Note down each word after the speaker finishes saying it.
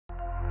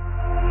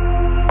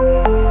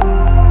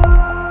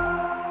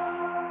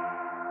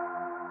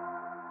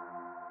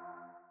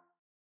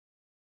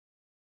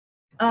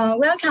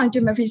Welcome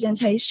to my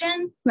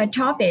presentation. My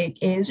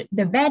topic is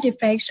the bad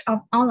effects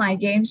of online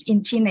games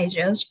in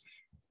teenagers.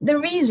 The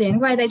reason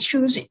why they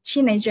choose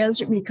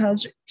teenagers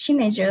because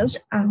teenagers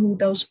are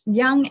those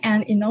young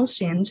and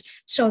innocent,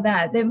 so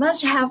that they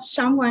must have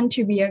someone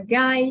to be a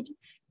guide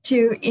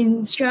to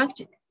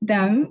instruct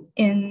them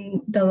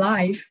in the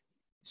life.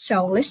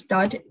 So let's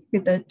start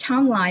with the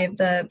timeline of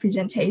the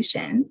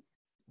presentation.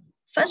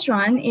 First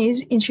one is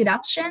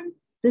introduction.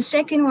 The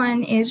second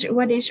one is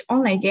what is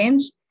online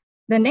games.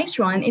 The next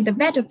one is the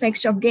bad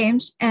effects of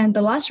games. And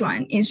the last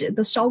one is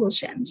the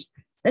solutions.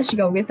 Let's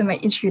go with my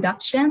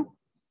introduction.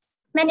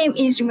 My name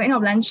is Nguyễn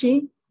NGọc Lan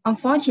Chi. I'm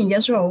 14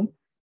 years old.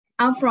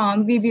 I'm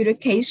from VB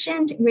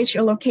Education, which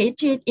is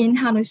located in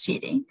Hanoi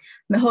City.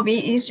 My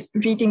hobby is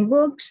reading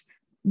books,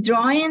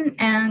 drawing,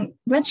 and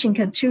watching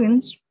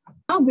cartoons.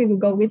 Now we will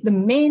go with the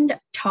main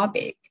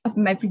topic of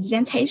my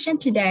presentation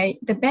today,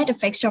 the bad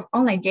effects of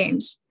online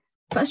games.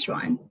 First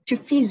one, to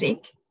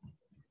physics.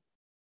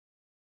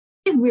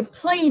 If we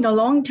play in a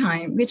long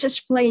time, we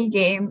just play a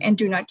game and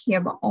do not care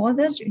about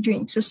others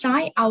during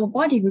exercise, our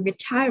body will be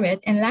tired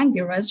and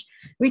languorous.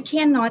 We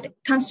cannot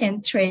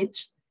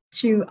concentrate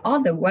to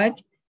other work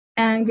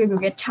and we will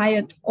get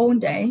tired all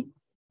day.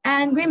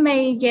 And we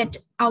may get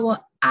our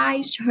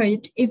eyes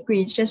hurt if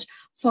we just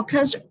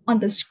focus on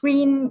the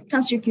screen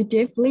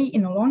consecutively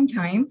in a long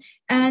time,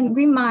 and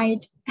we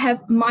might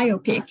have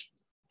myopic,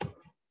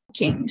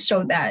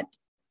 so that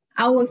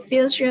our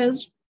future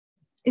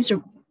is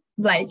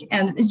black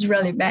and it's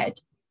really bad.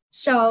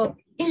 So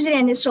is there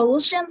any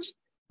solutions?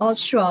 Oh,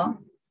 sure.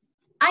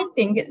 I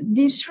think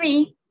these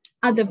three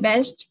are the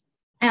best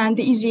and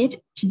the easiest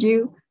to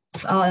do.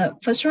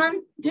 First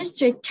one,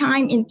 restrict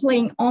time in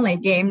playing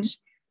online games.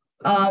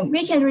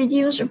 We can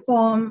reduce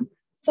from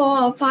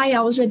 4 or 5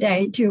 hours a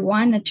day to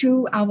 1 or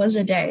 2 hours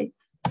a day.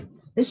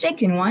 The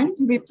second one,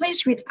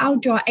 replace with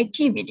outdoor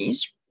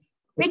activities.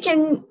 We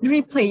can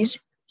replace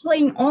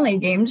playing online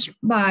games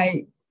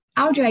by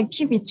outdoor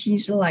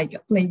activities like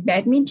play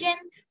badminton,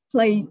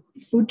 play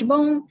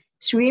football,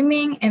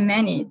 swimming, and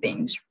many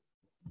things.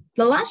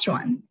 The last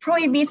one,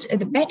 prohibits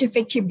the bad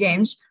effective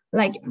games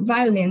like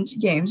violent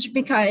games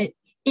because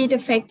it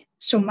affects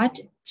so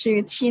much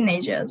to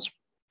teenagers.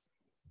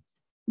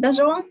 That's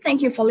all.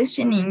 Thank you for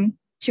listening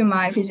to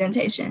my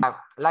presentation.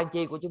 Lan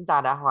Chi của chúng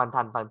ta đã hoàn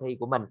thành phần thi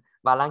của mình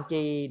và Lan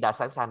Chi đã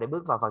sẵn sàng để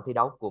bước vào phần thi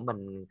đấu của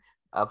mình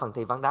ở phần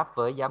thi vấn đáp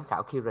với giám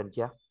khảo Kieran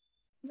chưa?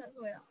 Dạ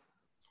rồi ạ.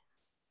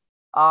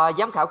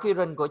 Giám khảo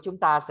Kieran của chúng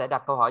ta sẽ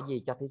đặt câu hỏi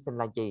gì cho thí sinh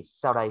Lan Chi?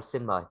 Sau đây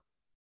xin mời.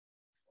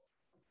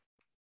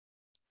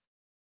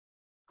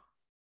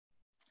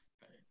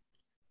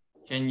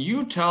 Can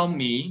you tell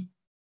me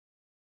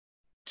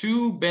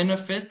two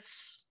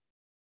benefits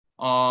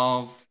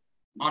of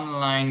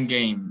online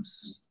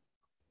games?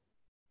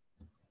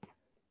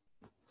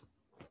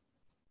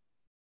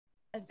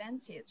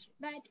 Advantage,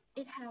 but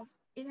it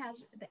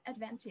has the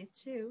advantage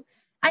too.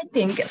 I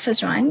think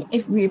first one,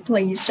 if we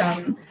play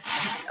some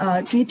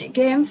good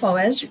game for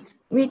us,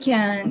 we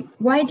can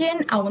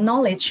widen our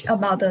knowledge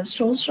about the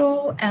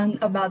social and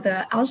about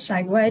the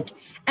outside world,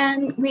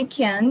 and we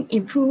can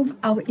improve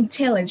our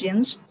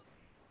intelligence.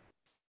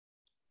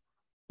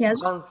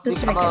 Yes, Vâng, xin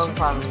cảm ơn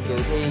phần dự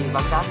thi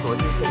vấn đáp của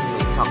thí sinh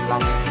Nguyễn NGọc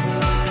Lan.